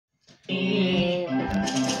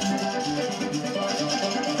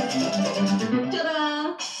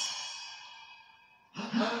Ta-da!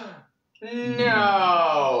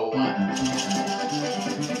 No!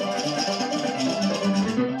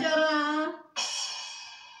 Ta-da!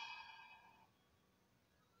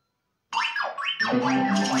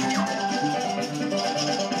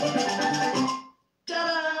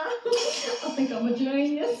 Ta-da! I think I'm a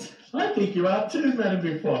genius. I think you are too, Madame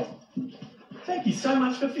Buffon. Thank you so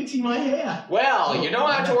much for fixing my hair. Well, you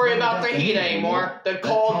don't have to worry about the heat anymore. The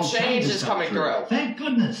cold change is coming through. Thank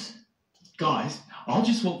goodness. Guys, I'll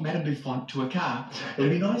just walk Madame Buffon to a car.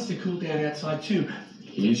 It'll be nice to cool down outside too.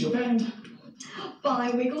 Here's your band.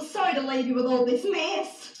 Bye, Wiggle. Sorry to leave you with all this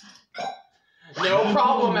mess. No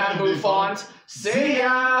problem, Madame Buffon. See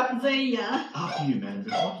ya! See ya. After you, Madame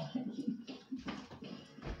Buffon.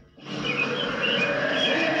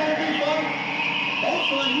 Thanks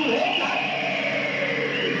for a new haircut.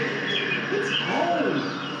 It's cold.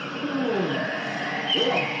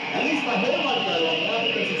 Well, at least my hair won't go long now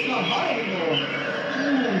because it's not hot anymore.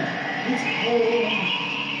 It's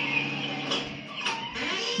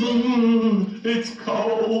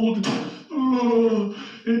cold.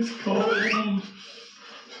 It's cold.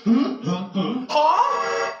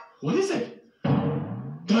 Huh? What is it?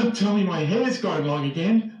 Don't tell me my hair's growing long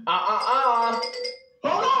again. Oh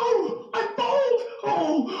no! I'm bald!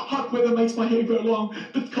 Oh, hot weather makes my hair grow long,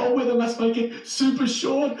 but cold weather must make it super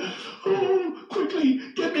short. Oh, quickly,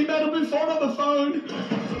 get me Madame Buffon on the phone.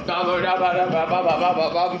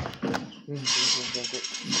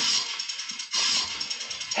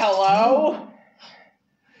 Hello?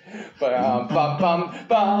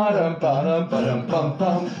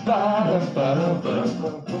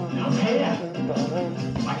 No hair.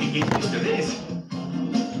 I can get used to this.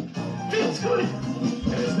 Feels good.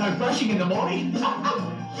 There's no brushing in the morning.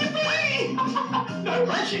 Yippee! No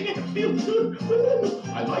brushing, it feels good. Ooh,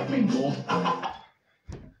 I like being bald.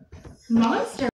 Monster.